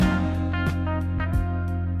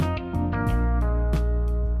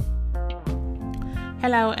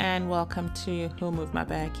Hello and welcome to Who Moved My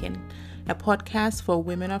Birkin, a podcast for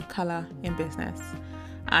women of color in business.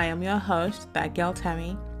 I am your host, that girl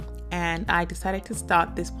Tammy, and I decided to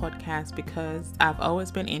start this podcast because I've always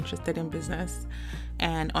been interested in business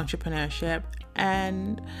and entrepreneurship,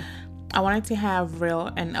 and I wanted to have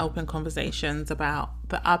real and open conversations about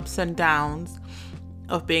the ups and downs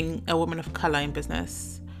of being a woman of color in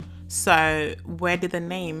business. So where did the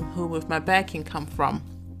name Who Moved My Birkin come from?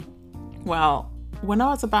 Well, when I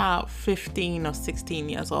was about 15 or 16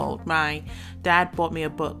 years old, my dad bought me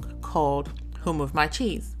a book called Who Moved My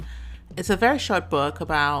Cheese. It's a very short book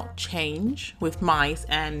about change with mice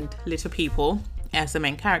and little people as the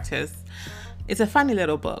main characters. It's a funny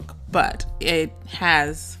little book, but it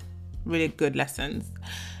has really good lessons.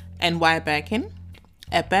 And why a Birkin?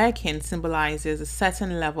 A Birkin symbolizes a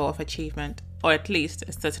certain level of achievement, or at least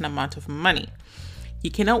a certain amount of money. You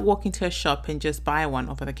cannot walk into a shop and just buy one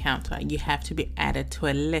over the counter. You have to be added to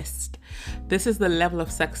a list. This is the level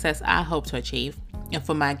of success I hope to achieve, and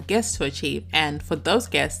for my guests to achieve. And for those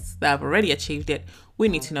guests that have already achieved it, we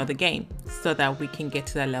need to know the game so that we can get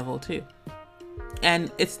to that level too.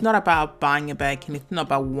 And it's not about buying a Birkin. It's not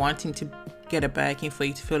about wanting to get a Birkin for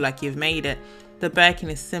you to feel like you've made it. The Birkin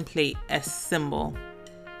is simply a symbol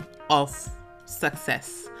of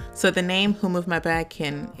success. So the name Who Moved My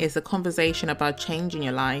Birkin is a conversation about change in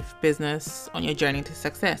your life, business, on your journey to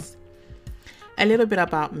success. A little bit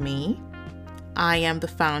about me. I am the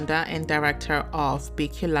founder and director of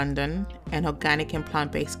BQ London, an organic and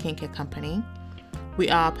plant-based skincare company. We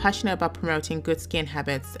are passionate about promoting good skin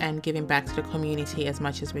habits and giving back to the community as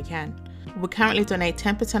much as we can. We currently donate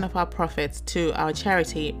 10% of our profits to our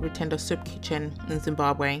charity, Rutendo Soup Kitchen in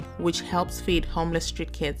Zimbabwe, which helps feed homeless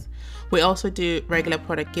street kids. We also do regular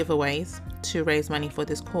product giveaways to raise money for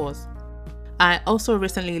this cause. I also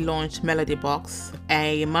recently launched Melody Box,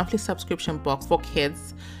 a monthly subscription box for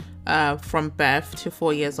kids from birth to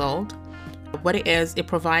 4 years old. What it is, it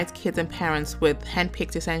provides kids and parents with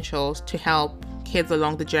hand-picked essentials to help kids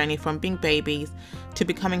along the journey from being babies to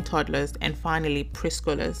becoming toddlers and finally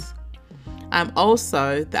preschoolers. I'm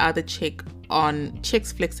also the other chick on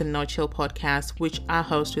Chicks, Flicks and No Chill podcast, which I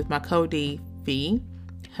host with my co-D V.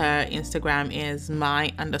 Her Instagram is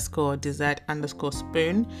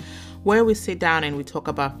my_dessert_spoon, where we sit down and we talk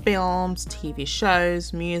about films, TV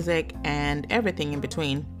shows, music, and everything in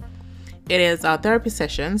between. It is our therapy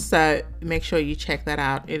session, so make sure you check that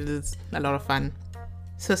out. It is a lot of fun.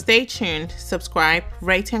 So stay tuned, subscribe,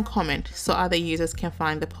 rate and comment so other users can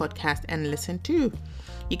find the podcast and listen too.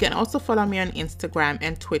 You can also follow me on Instagram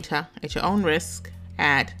and Twitter at your own risk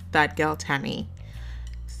at ThatGirlTammy.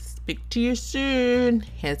 Speak to you soon.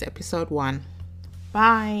 Here's episode 1.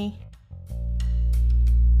 Bye.